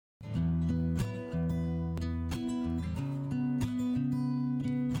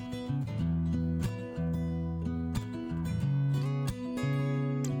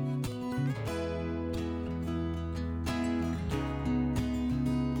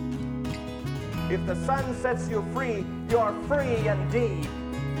If the Son sets you free, you're free indeed.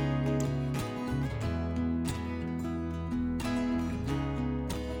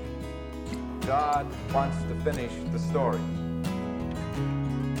 God wants to finish the story.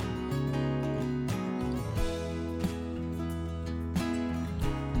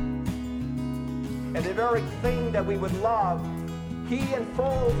 And the very thing that we would love, He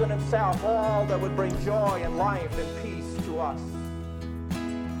enfolds in Himself all that would bring joy and life and peace to us.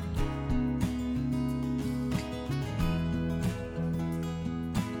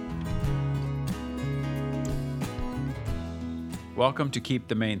 Welcome to Keep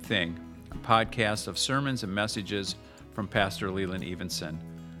the Main Thing, a podcast of sermons and messages from Pastor Leland Evenson.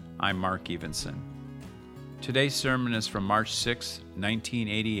 I'm Mark Evenson. Today's sermon is from March 6,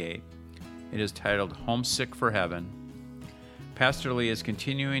 1988. It is titled Homesick for Heaven. Pastor Lee is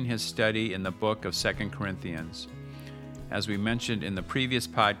continuing his study in the book of 2 Corinthians. As we mentioned in the previous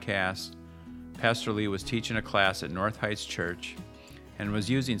podcast, Pastor Lee was teaching a class at North Heights Church and was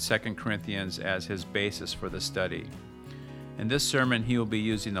using 2 Corinthians as his basis for the study. In this sermon, he will be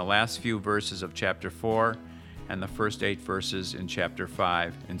using the last few verses of chapter 4 and the first 8 verses in chapter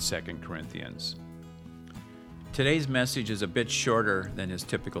 5 in 2 Corinthians. Today's message is a bit shorter than his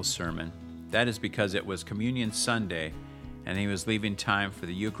typical sermon. That is because it was Communion Sunday, and he was leaving time for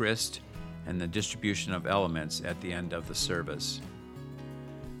the Eucharist and the distribution of elements at the end of the service.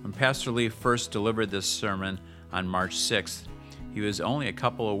 When Pastor Lee first delivered this sermon on March 6th, he was only a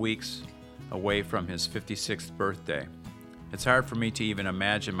couple of weeks away from his 56th birthday. It's hard for me to even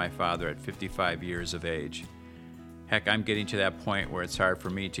imagine my father at 55 years of age. Heck, I'm getting to that point where it's hard for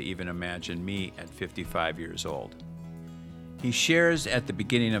me to even imagine me at 55 years old. He shares at the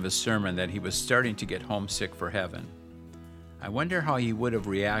beginning of his sermon that he was starting to get homesick for heaven. I wonder how he would have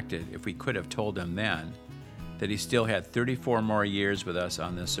reacted if we could have told him then that he still had 34 more years with us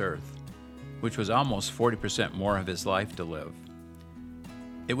on this earth, which was almost 40% more of his life to live.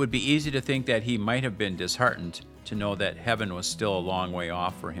 It would be easy to think that he might have been disheartened to know that heaven was still a long way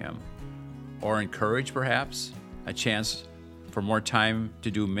off for him, or encouraged perhaps, a chance for more time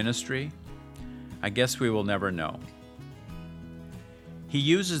to do ministry. I guess we will never know. He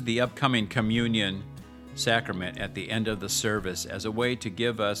uses the upcoming communion sacrament at the end of the service as a way to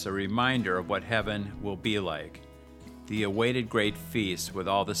give us a reminder of what heaven will be like, the awaited great feast with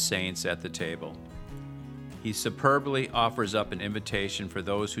all the saints at the table. He superbly offers up an invitation for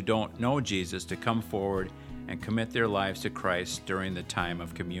those who don't know Jesus to come forward and commit their lives to Christ during the time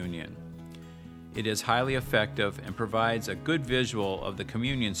of communion. It is highly effective and provides a good visual of the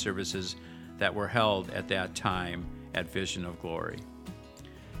communion services that were held at that time at Vision of Glory.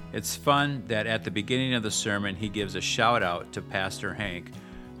 It's fun that at the beginning of the sermon he gives a shout out to Pastor Hank,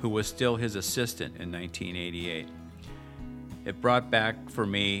 who was still his assistant in 1988. It brought back for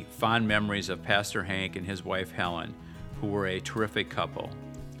me fond memories of Pastor Hank and his wife Helen, who were a terrific couple.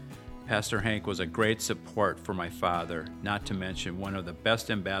 Pastor Hank was a great support for my father, not to mention one of the best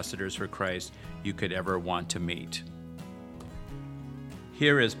ambassadors for Christ you could ever want to meet.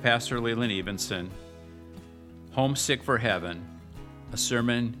 Here is Pastor Leland Evenson, Homesick for Heaven, a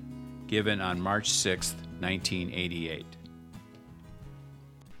sermon given on March 6, 1988.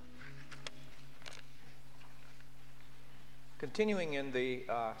 Continuing in the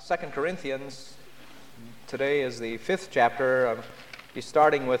 2 Corinthians, today is the 5th chapter. I'll be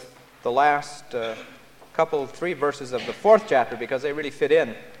starting with the last three verses of the 4th chapter because they really fit in.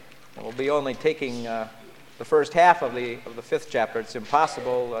 And we'll be only taking the first half of the 5th chapter. It's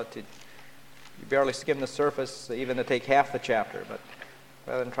impossible to barely skim the surface, even to take half the chapter. But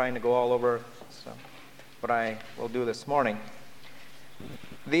rather than trying to go all over, that's what I will do this morning.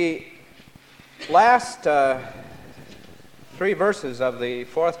 The last 3 verses of the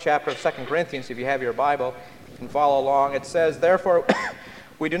 4th chapter of 2 Corinthians, if you have your Bible, you can follow along. It says, "Therefore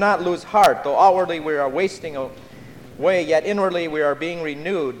we do not lose heart, though outwardly we are wasting away, yet inwardly we are being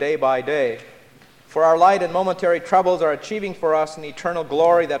renewed day by day. For our light and momentary troubles are achieving for us an eternal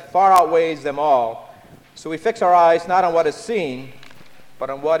glory that far outweighs them all. So we fix our eyes not on what is seen, but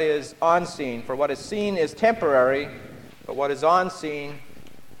on what is unseen. For what is seen is temporary, but what is unseen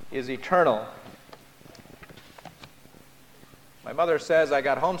is eternal." My mother says I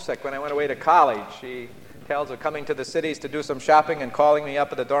got homesick when I went away to college. She tells of coming to the cities to do some shopping and calling me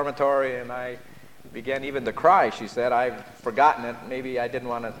up at the dormitory, and I began even to cry. She said, "I've forgotten it. Maybe I didn't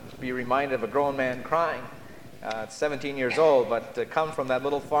want to be reminded of a grown man crying at 17 years old, but to come from that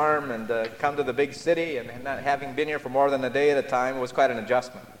little farm and come to the big city and not having been here for more than a day at a time was quite an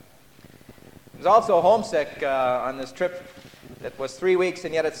adjustment. I was also homesick on this trip that was 3 weeks,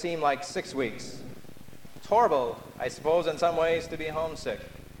 and yet it seemed like 6 weeks. It's horrible, I suppose, in some ways, to be homesick.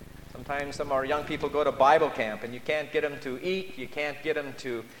 Sometimes some of our young people go to Bible camp, and you can't get them to eat, you can't get them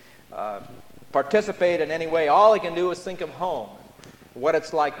to participate in any way. All they can do is think of home, what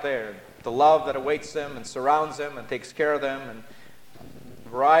it's like there, the love that awaits them and surrounds them and takes care of them, and a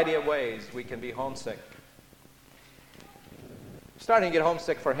variety of ways we can be homesick. Starting to get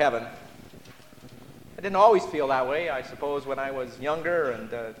homesick for heaven. I didn't always feel that way. I suppose when I was younger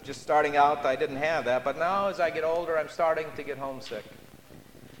and just starting out, I didn't have that. But now as I get older, I'm starting to get homesick.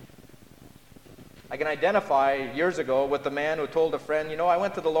 I can identify years ago with the man who told a friend, you know, I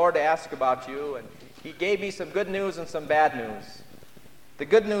went to the Lord to ask about you, and he gave me some good news and some bad news. The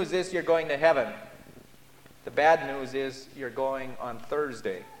good news is you're going to heaven. The bad news is you're going on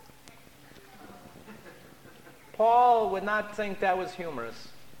Thursday. Paul would not think that was humorous.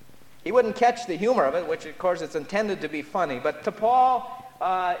 He wouldn't catch the humor of it, which of course it's intended to be funny. But to Paul,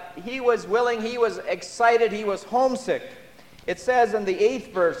 he was willing, he was excited, he was homesick. It says in the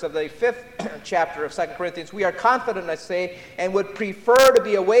 8th verse of the 5th chapter of 2 Corinthians, we are confident, I say, and would prefer to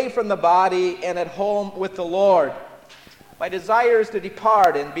be away from the body and at home with the Lord. My desire is to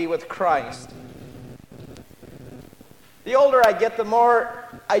depart and be with Christ. The older I get, the more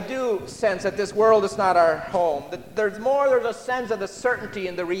I do sense that this world is not our home. That there's a sense of the certainty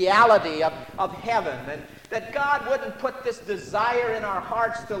and the reality of heaven. And that God wouldn't put this desire in our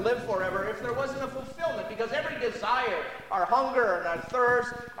hearts to live forever if there wasn't a fulfillment. Because every desire, our hunger and our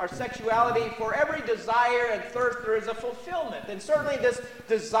thirst, our sexuality, for every desire and thirst there is a fulfillment. And certainly this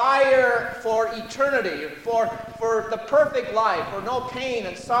desire for eternity, for the perfect life, for no pain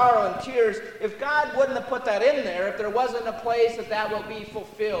and sorrow and tears, if God wouldn't have put that in there, if there wasn't a place that will be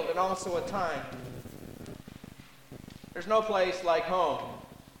fulfilled and also a time. There's no place like home.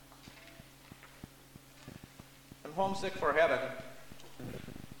 I'm homesick for heaven.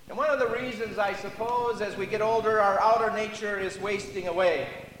 And one of the reasons, I suppose, as we get older, our outer nature is wasting away.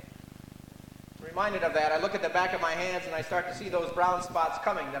 I'm reminded of that. I look at the back of my hands and I start to see those brown spots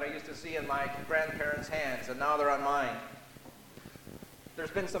coming that I used to see in my grandparents' hands, and now they're on mine. There's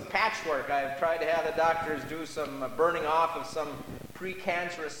been some patchwork. I've tried to have the doctors do some burning off of some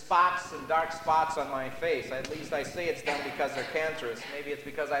precancerous spots and dark spots on my face. At least I say it's done because they're cancerous. Maybe it's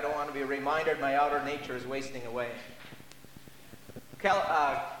because I don't want to be reminded my outer nature is wasting away.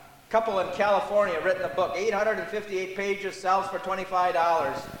 Couple in California written a book, 858 pages, sells for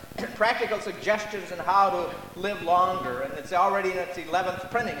 $25. Practical suggestions on how to live longer, and it's already in its 11th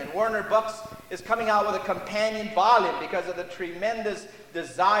printing. And Warner Books is coming out with a companion volume because of the tremendous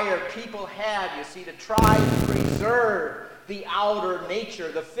desire people have, you see, to try to preserve the outer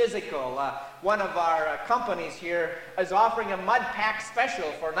nature, the physical. One of our companies here is offering a mud pack special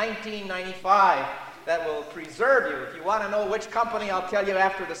for $19.95 that will preserve you. If you want to know which company, I'll tell you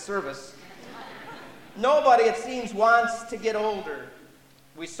after the service. Nobody, it seems, wants to get older.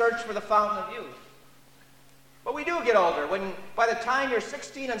 We search for the fountain of youth. But we do get older. By the time you're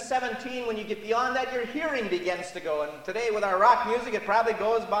 16 and 17, when you get beyond that, your hearing begins to go. And today with our rock music, it probably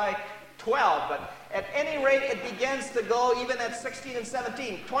goes by 12. But at any rate, it begins to go even at 16 and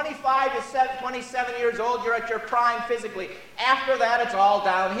 17. 25 to 27 years old, you're at your prime physically. After that, it's all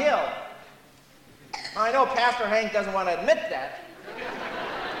downhill. Now, I know Pastor Hank doesn't want to admit that.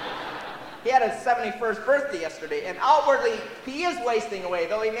 He had his 71st birthday yesterday, and outwardly, he is wasting away.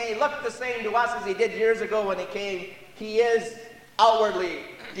 Though he may look the same to us as he did years ago when he came, he is outwardly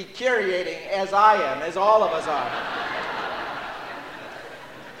deteriorating as I am, as all of us are.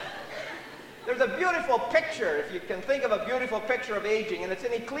 There's a beautiful picture, if you can think of a beautiful picture of aging, and it's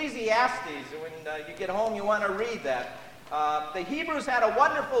in Ecclesiastes. When you get home, you want to read that. The Hebrews had a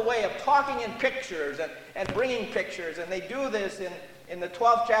wonderful way of talking in pictures and bringing pictures, and they do this in the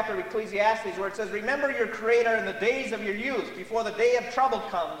 12th chapter of Ecclesiastes, where it says, remember your Creator in the days of your youth, before the day of trouble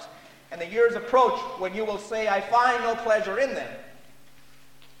comes, and the years approach, when you will say, I find no pleasure in them.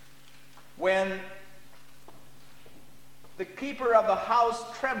 When the keeper of the house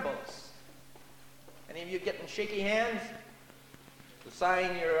trembles. Any of you getting shaky hands? The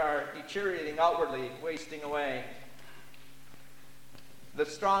sign you are deteriorating outwardly, wasting away. The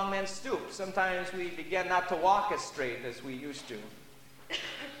strong men stoop. Sometimes we begin not to walk as straight as we used to.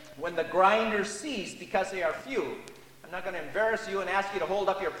 When the grinders cease because they are few. I'm not going to embarrass you and ask you to hold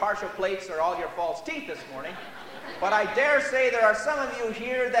up your partial plates or all your false teeth this morning. But I dare say there are some of you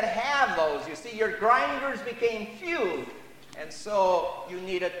here that have those. You see, your grinders became few, and so you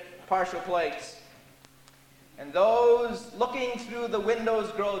needed partial plates. And those looking through the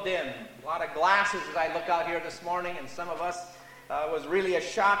windows grow dim. A lot of glasses as I look out here this morning, and some of us was really a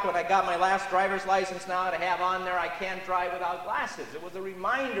shock when I got my last driver's license now to have on there, I can't drive without glasses. It was a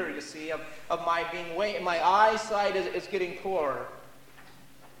reminder, you see, of my being my eyesight is getting poorer.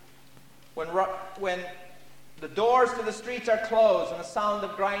 When the doors to the streets are closed and the sound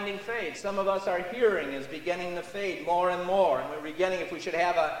of grinding fades. Some of us, our hearing is beginning to fade more and more, and we're beginning if we should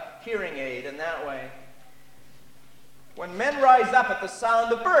have a hearing aid in that way. When men rise up at the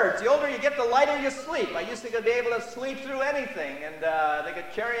sound of birds, the older you get, the lighter you sleep. I used to be able to sleep through anything, and they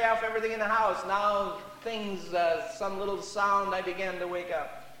could carry off everything in the house. Now some little sound, I began to wake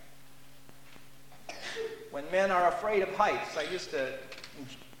up. When men are afraid of heights, I used to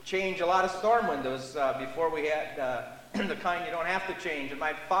change a lot of storm windows before we had the kind you don't have to change. And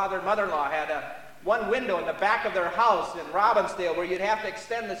my father and mother-in-law had one window in the back of their house in Robbinsdale where you'd have to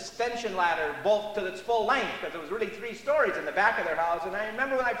extend the extension ladder bolt to its full length because it was really 3 stories in the back of their house. And I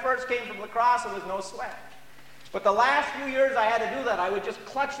remember when I first came from La Crosse, it was no sweat. But the last few years I had to do that. I would just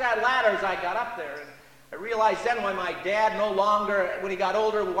clutch that ladder as I got up there. And I realized then why my dad no longer, when he got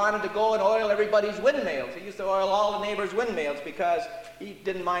older, wanted to go and oil everybody's windmills. He used to oil all the neighbors' windmills because he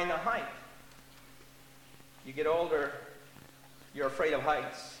didn't mind the height. You get older, you're afraid of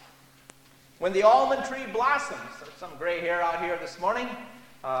heights. When the almond tree blossoms, there's some gray hair out here this morning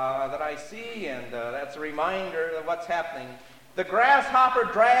that I see, and that's a reminder of what's happening. The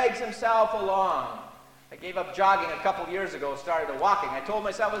grasshopper drags himself along. I gave up jogging a couple years ago, started walking. I told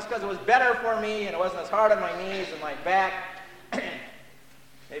myself it was because it was better for me and it wasn't as hard on my knees and my back.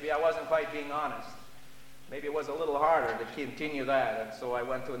 Maybe I wasn't quite being honest. Maybe it was a little harder to continue that, and so I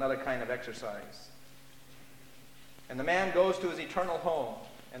went to another kind of exercise. And the man goes to his eternal home,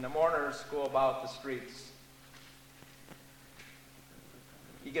 and the mourners go about the streets.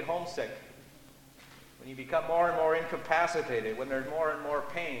 You get homesick. When you become more and more incapacitated, when there's more and more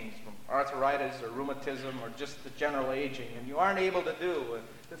pains from arthritis or rheumatism or just the general aging, and you aren't able to do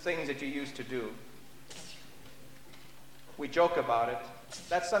the things that you used to do. We joke about it.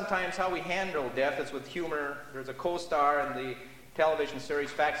 That's sometimes how we handle death. It's with humor. There's a co-star in the television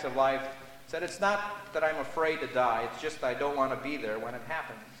series Facts of Life said, it's not that I'm afraid to die, it's just I don't want to be there when it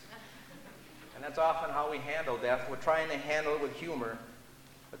happens. And that's often how we handle death. We're trying to handle it with humor,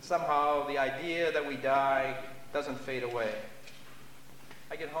 but somehow the idea that we die doesn't fade away.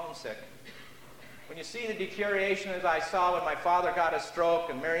 I get homesick. When you see the deterioration as I saw when my father got a stroke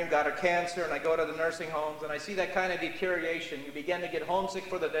and Miriam got a cancer and I go to the nursing homes and I see that kind of deterioration, you begin to get homesick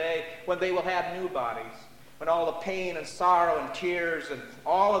for the day when they will have new bodies, when all the pain and sorrow and tears and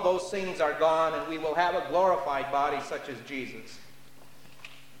all of those things are gone and we will have a glorified body such as Jesus.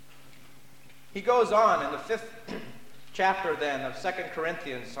 He goes on in the 5th chapter then of 2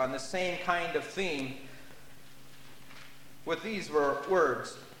 Corinthians on the same kind of theme with these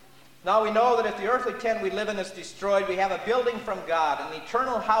words. Now we know that if the earthly tent we live in is destroyed, we have a building from God, an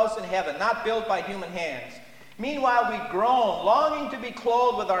eternal house in heaven, not built by human hands. Meanwhile we groan, longing to be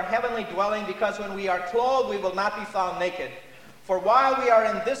clothed with our heavenly dwelling, because when we are clothed we will not be found naked. For while we are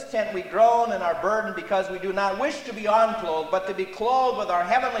in this tent we groan and are burdened, because we do not wish to be unclothed, but to be clothed with our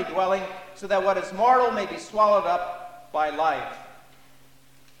heavenly dwelling, so that what is mortal may be swallowed up by life.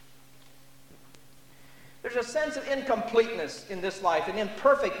 There's a sense of incompleteness in this life, an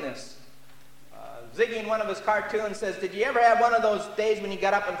imperfectness. Ziggy in one of his cartoons says, did you ever have one of those days when you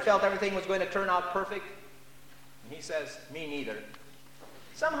got up and felt everything was going to turn out perfect? And he says, me neither.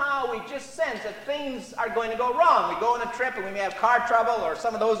 Somehow we just sense that things are going to go wrong. We go on a trip and we may have car trouble, or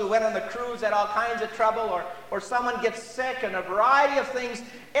some of those who went on the cruise had all kinds of trouble, or someone gets sick, and a variety of things.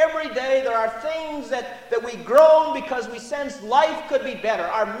 Every day there are things that we groan because we sense life could be better.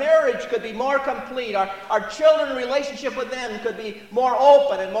 Our marriage could be more complete. Our children's relationship with them could be more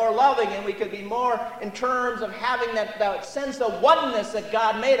open and more loving, and we could be more in terms of having that sense of oneness that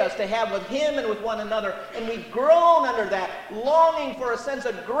God made us to have with Him and with one another. And we groan under that, longing for a sense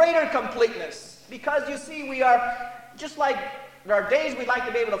of greater completeness. Because you see, we are just like, there are days we'd like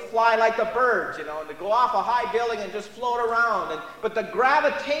to be able to fly like the birds, and to go off a high building and just float around. But the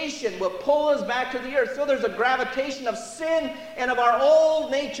gravitation will pull us back to the earth. So there's a gravitation of sin and of our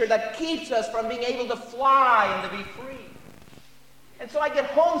old nature that keeps us from being able to fly and to be free. And so I get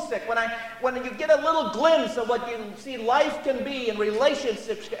homesick when you get a little glimpse of what you see life can be in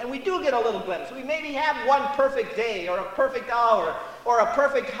relationships, and we do get a little glimpse. We maybe have one perfect day or a perfect hour or a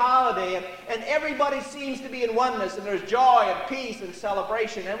perfect holiday, and everybody seems to be in oneness, and there's joy and peace and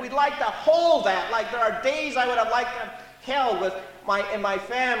celebration, and we'd like to hold that. Like there are days I would have liked to have held with my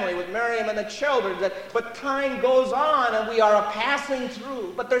family, with Miriam and the children, but time goes on and we are passing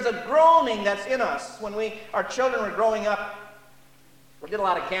through. But there's a groaning that's in us. When our children were growing up, we did a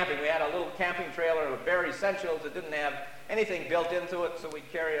lot of camping. We had a little camping trailer with bare essentials that didn't have anything built into it, so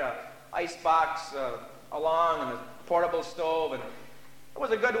we'd carry an ice box along and a portable stove. And It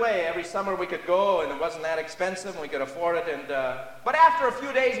was a good way. Every summer we could go, and it wasn't that expensive, and we could afford it. But after a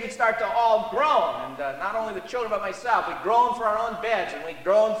few days, we'd start to all groan, and not only the children but myself. We'd groan for our own beds, and we'd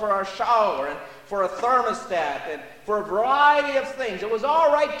groan for our shower, and for a thermostat, and for a variety of things. It was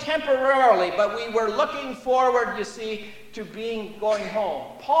all right temporarily, but we were looking forward, you see, to going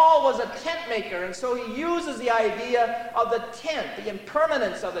home. Paul was a tent maker, and so he uses the idea of the tent, the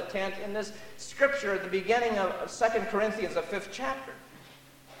impermanence of the tent, in this scripture at the beginning of 2 Corinthians, the 5th chapter.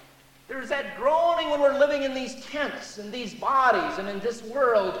 There's that groaning when we're living in these tents, in these bodies, and in this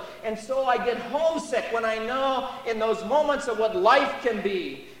world. And so I get homesick when I know in those moments of what life can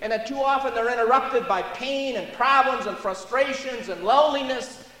be. And that too often they're interrupted by pain and problems and frustrations and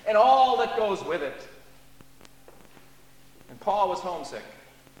loneliness and all that goes with it. And Paul was homesick.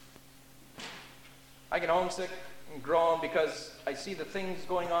 I get homesick and groan because I see the things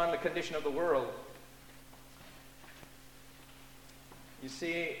going on in the condition of the world. You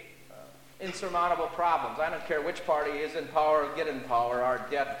see, insurmountable problems. I don't care which party is in power or get in power. Our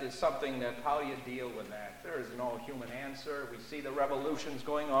debt is something that, how do you deal with that? There is no human answer. We see the revolutions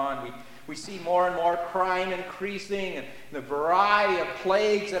going on. We see more and more crime increasing and the variety of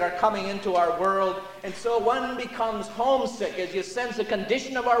plagues that are coming into our world. And so one becomes homesick as you sense the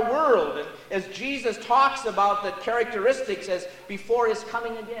condition of our world. And as Jesus talks about the characteristics as before his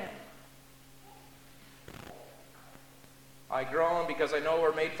coming again. I groan because I know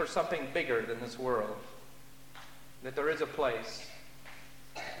we're made for something bigger than this world. That there is a place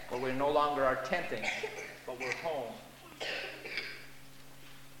where we no longer are tenting, but we're home.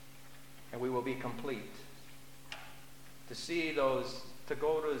 And we will be complete. To see those, to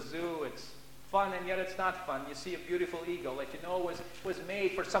go to a zoo, it's fun and yet it's not fun. You see a beautiful eagle that you know was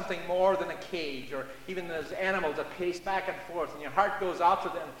made for something more than a cage, or even those animals that pace back and forth, and your heart goes out to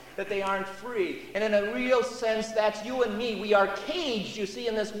them that they aren't free. And in a real sense, that's you and me. We are caged, you see,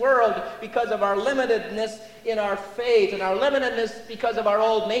 in this world because of our limitedness in our faith and our limitedness because of our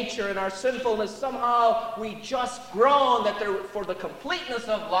old nature and our sinfulness. Somehow we just groan that for the completeness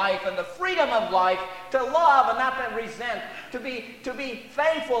of life and the freedom of life, to love and not to resent, to be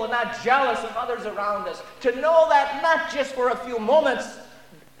thankful and not jealous of others around us, to know that not just for a few moments,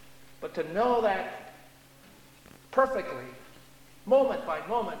 but to know that perfectly, moment by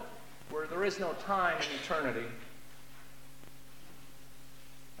moment, where there is no time in eternity.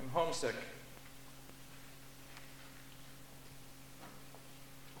 I'm homesick.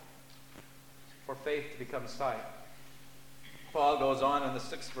 For faith to become sight. Paul goes on in the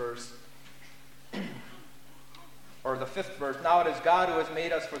 6th verse, or the 5th verse. Now it is God who has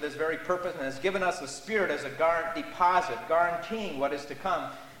made us for this very purpose and has given us the Spirit as a deposit, guaranteeing what is to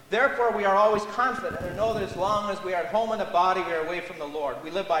come. Therefore we are always confident and know that as long as we are at home in the body, we are away from the Lord.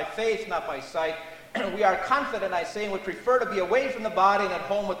 We live by faith, not by sight. We are confident, I say, and would prefer to be away from the body and at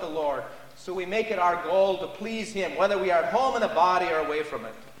home with the Lord. So we make it our goal to please Him, whether we are at home in the body or away from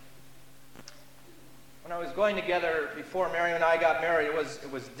it. When I was going together before Mary and I got married,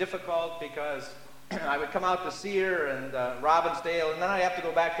 it was difficult because I would come out to see her and Robbinsdale, and then I'd have to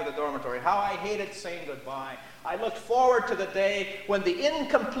go back to the dormitory. How I hated saying goodbye. I looked forward to the day when the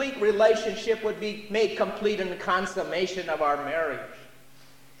incomplete relationship would be made complete in the consummation of our marriage.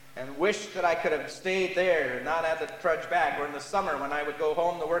 And wished that I could have stayed there and not had to trudge back. Or in the summer when I would go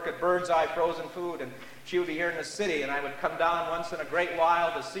home to work at Birdseye Frozen Food, and she would be here in the city, and I would come down once in a great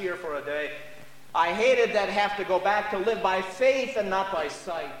while to see her for a day. I hated that have to go back to live by faith and not by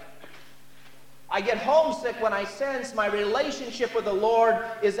sight. I get homesick when I sense my relationship with the Lord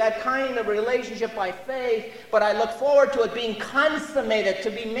is that kind of relationship by faith, but I look forward to it being consummated, to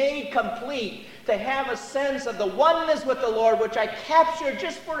be made complete, to have a sense of the oneness with the Lord, which I capture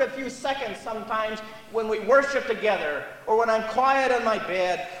just for a few seconds sometimes when we worship together, or when I'm quiet on my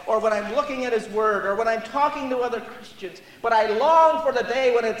bed, or when I'm looking at His Word, or when I'm talking to other Christians. But I long for the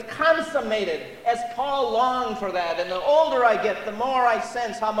day when it's consummated, as Paul longed for that. And the older I get, the more I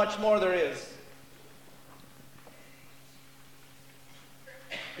sense how much more there is.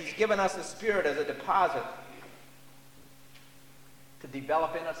 He's given us the Spirit as a deposit to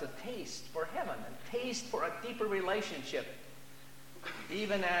develop in us a taste for heaven, a taste for a deeper relationship.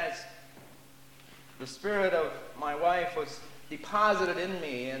 Even as the Spirit of my wife was deposited in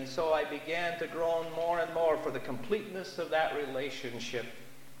me, and so I began to groan more and more for the completeness of that relationship.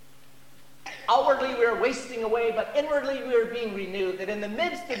 Outwardly we are wasting away, but inwardly we are being renewed. That in the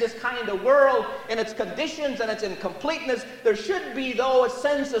midst of this kind of world, in its conditions and its incompleteness, there should be, though, a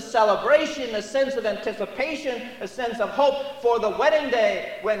sense of celebration, a sense of anticipation, a sense of hope for the wedding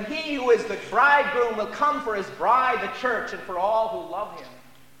day, when He who is the bridegroom will come for His bride, the church, and for all who love Him.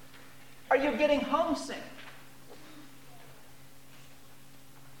 Are you getting homesick?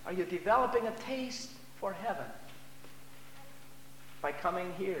 Are you developing a taste for heaven by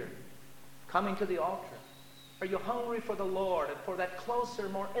coming here, coming to the altar? Are you hungry for the Lord and for that closer,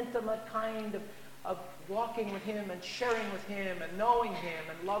 more intimate kind of walking with Him and sharing with Him and knowing Him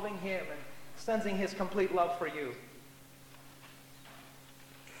and loving Him and sensing His complete love for you?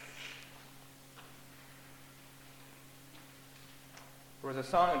 There was a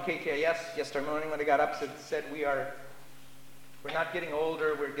song in KTIS yesterday morning when I got up that said, we're not getting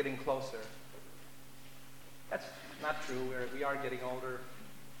older, we're getting closer. That's not true. We are getting older.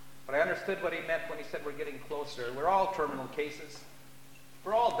 But I understood what he meant when he said we're getting closer. We're all terminal cases.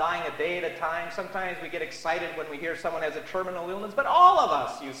 We're all dying a day at a time. Sometimes we get excited when we hear someone has a terminal illness, but all of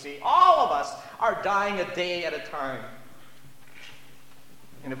us, you see, all of us are dying a day at a time.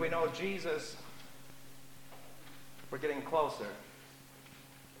 And if we know Jesus, we're getting closer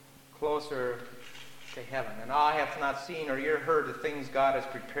to heaven. And eye hath not seen or ear heard the things God has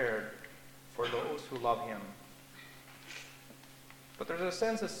prepared for those who love Him. But there's a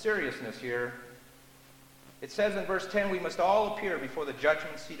sense of seriousness here. It says in verse 10, we must all appear before the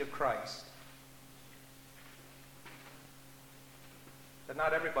judgment seat of Christ. But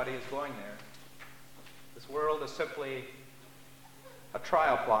not everybody is going there. This world is simply a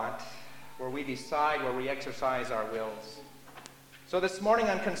trial plot where we decide, where we exercise our wills. So this morning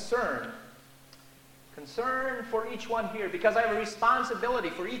I'm concerned for each one here, because I have a responsibility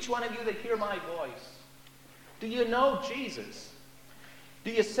for each one of you that hear my voice. Do you know Jesus?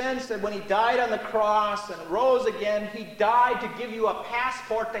 Do you sense that when He died on the cross and rose again, He died to give you a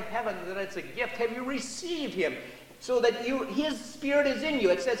passport to heaven, that it's a gift? Have you received Him so that His Spirit is in you?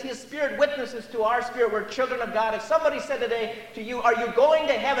 It says His Spirit witnesses to our spirit. We're children of God. If somebody said today to you, are you going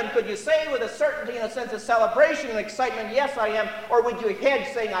to heaven? Could you say with a certainty and a sense of celebration and excitement, yes, I am? Or would you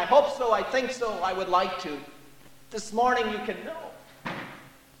hedge saying, I hope so, I think so, I would like to? This morning you can know.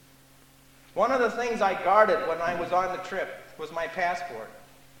 One of the things I guarded when I was on the trip was my passport.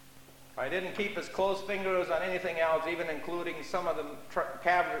 I didn't keep as close fingers on anything else, even including some of the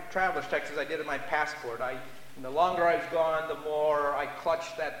traveler's checks as I did in my passport. And the longer I was gone, the more I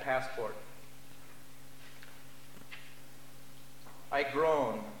clutched that passport. I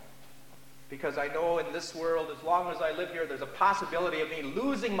groan because I know in this world, as long as I live here, there's a possibility of me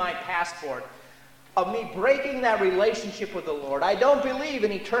losing my passport, of me breaking that relationship with the Lord. I don't believe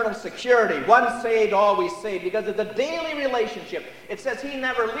in eternal security. Once saved, always saved, because it's a daily relationship. It says He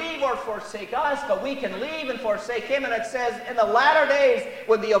never leave or forsake us, but we can leave and forsake Him. And it says in the latter days,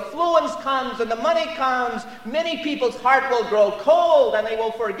 when the affluence comes and the money comes, many people's heart will grow cold and they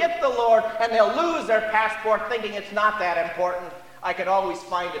will forget the Lord and they'll lose their passport thinking it's not that important. I can always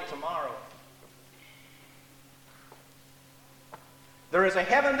find it tomorrow. There is a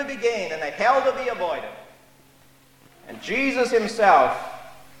heaven to be gained and a hell to be avoided. And Jesus Himself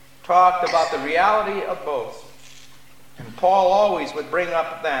talked about the reality of both. And Paul always would bring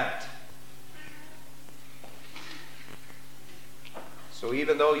up that. So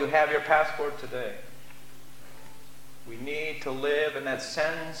even though you have your passport today, we need to live in that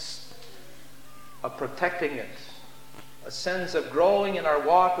sense of protecting it, a sense of growing in our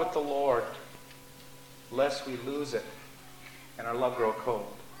walk with the Lord, lest we lose it and our love grow cold.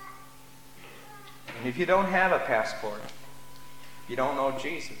 And if you don't have a passport, you don't know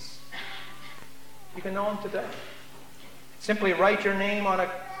Jesus, you can know Him today. Simply write your name on a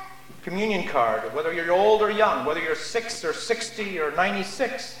communion card, whether you're old or young, whether you're 6 or 60 or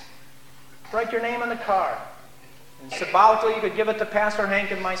 96. Write your name on the card. And symbolically, you could give it to Pastor Hank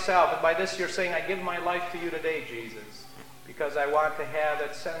and myself. And by this, you're saying, I give my life to you today, Jesus, because I want to have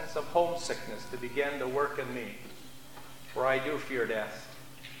that sense of homesickness to begin to work in me. For I do fear death,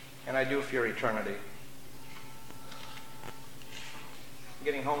 and I do fear eternity. I'm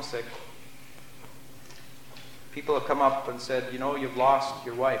getting homesick. People have come up and said, you know, you've lost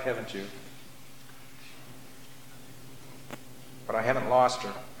your wife, haven't you? But I haven't lost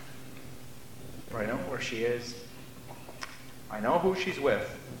her. I know where she is. I know who she's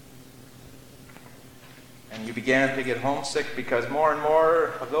with. And you began to get homesick because more and more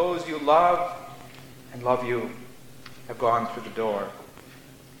of those you love and love you have gone through the door.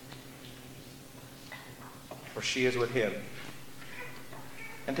 For she is with Him.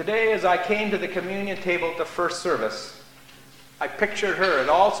 And today, as I came to the communion table at the first service, I pictured her, and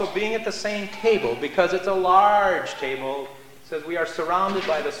also being at the same table, because it's a large table. It says we are surrounded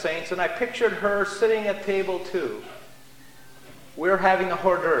by the saints, and I pictured her sitting at table 2. We're having the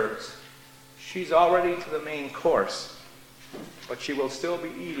hors d'oeuvres. She's already to the main course, but she will still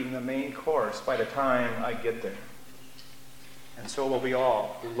be eating the main course by the time I get there. And so will we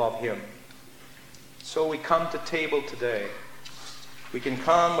all who love Him. So we come to table today. We can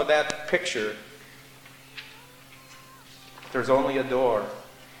come with that picture. There's only a door.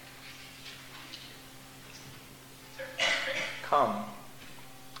 Come.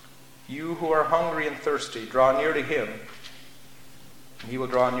 You who are hungry and thirsty, draw near to him, and he will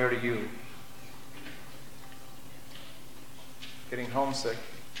draw near to you. Getting homesick.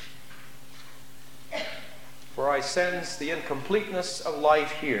 For I sense the incompleteness of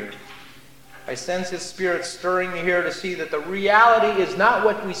life here. I sense his Spirit stirring me here to see that the reality is not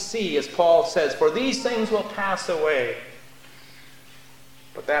what we see, as Paul says, for these things will pass away.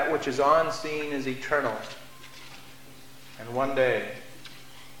 But that which is unseen is eternal. And one day,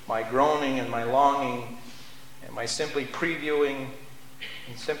 my groaning and my longing and my simply previewing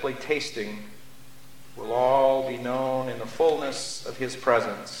and simply tasting will all be known in the fullness of his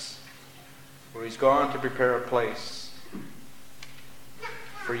presence, where he's gone to prepare a place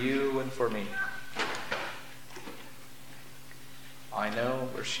for you and for me. I know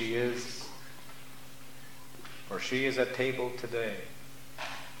where she is, for she is at table today.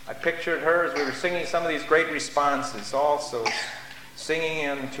 I pictured her as we were singing some of these great responses, also singing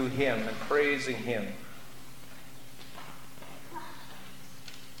unto him and praising him.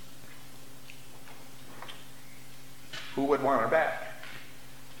 Who would want her back?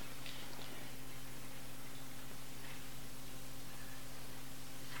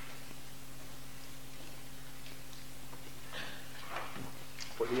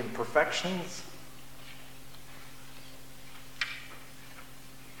 For the imperfections,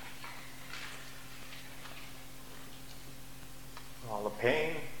 all the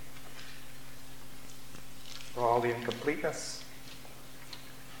pain, for all the incompleteness.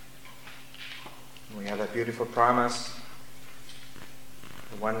 And we have that beautiful promise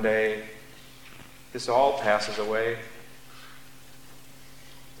that one day this all passes away.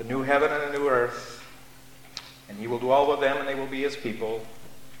 The new heaven and the new earth, and he will dwell with them and they will be his people.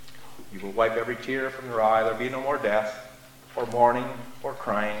 He will wipe every tear from their eye. There will be no more death, or mourning, or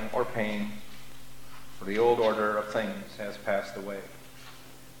crying, or pain, for the old order of things has passed away.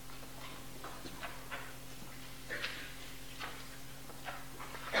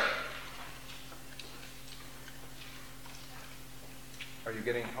 Are you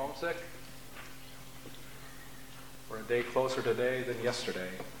getting homesick? We're a day closer today than yesterday.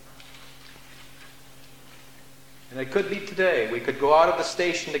 And it could be today. We could go out of the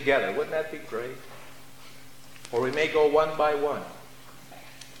station together. Wouldn't that be great? Or we may go one by one.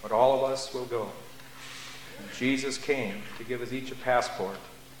 But all of us will go. And Jesus came to give us each a passport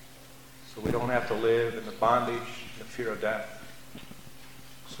so we don't have to live in the bondage and the fear of death.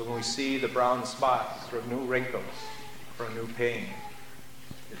 So when we see the brown spots or new wrinkles or a new pain,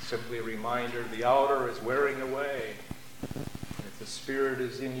 it's simply a reminder the outer is wearing away. If the Spirit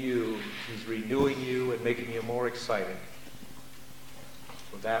is in you, he's renewing you and making you more excited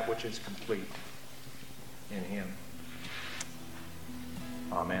for that which is complete in him.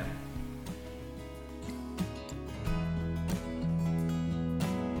 Amen.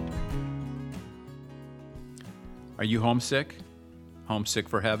 Are you homesick? Homesick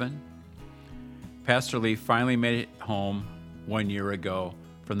for heaven? Pastor Lee finally made it home 1 year ago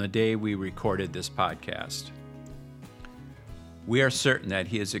from the day we recorded this podcast. We are certain that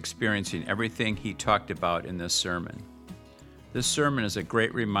he is experiencing everything he talked about in this sermon. This sermon is a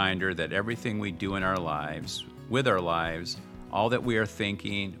great reminder that everything we do in our lives, with our lives, all that we are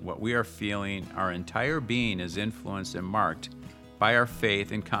thinking, what we are feeling, our entire being is influenced and marked by our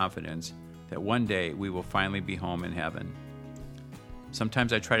faith and confidence that one day we will finally be home in heaven.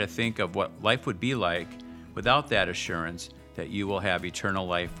 Sometimes I try to think of what life would be like without that assurance that you will have eternal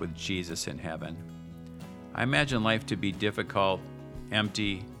life with Jesus in heaven. I imagine life to be difficult,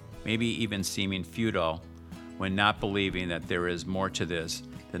 empty, maybe even seeming futile when not believing that there is more to this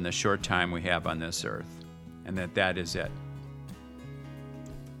than the short time we have on this earth, and that is it.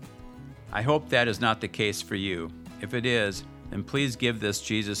 I hope that is not the case for you. If it is, then please give this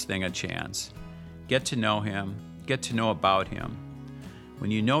Jesus thing a chance. Get to know him, get to know about him. When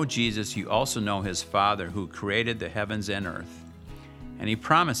you know Jesus, you also know his Father who created the heavens and earth. And he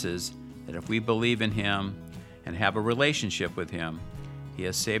promises that if we believe in him and have a relationship with him, he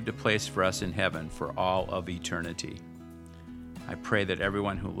has saved a place for us in heaven for all of eternity. I pray that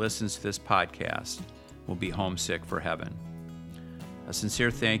everyone who listens to this podcast will be homesick for heaven. A sincere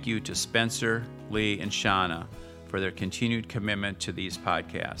thank you to Spencer, Lee, and Shauna for their continued commitment to these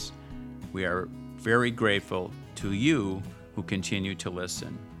podcasts. We are very grateful to you who continue to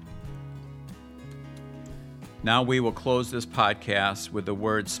listen. Now we will close this podcast with the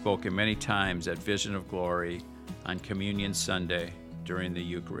words spoken many times at Vision of Glory on Communion Sunday during the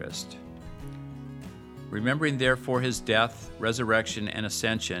Eucharist. Remembering therefore his death, resurrection, and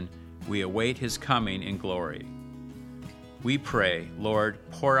ascension, we await his coming in glory. We pray, Lord,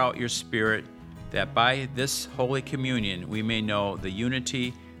 pour out your Spirit, that by this Holy Communion we may know the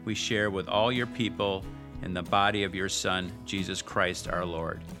unity we share with all your people in the body of your Son, Jesus Christ our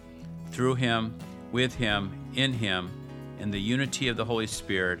Lord. Through him, with him, in the unity of the Holy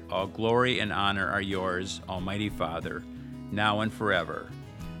Spirit, all glory and honor are yours, Almighty Father, now and forever.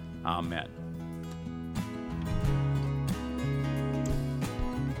 Amen.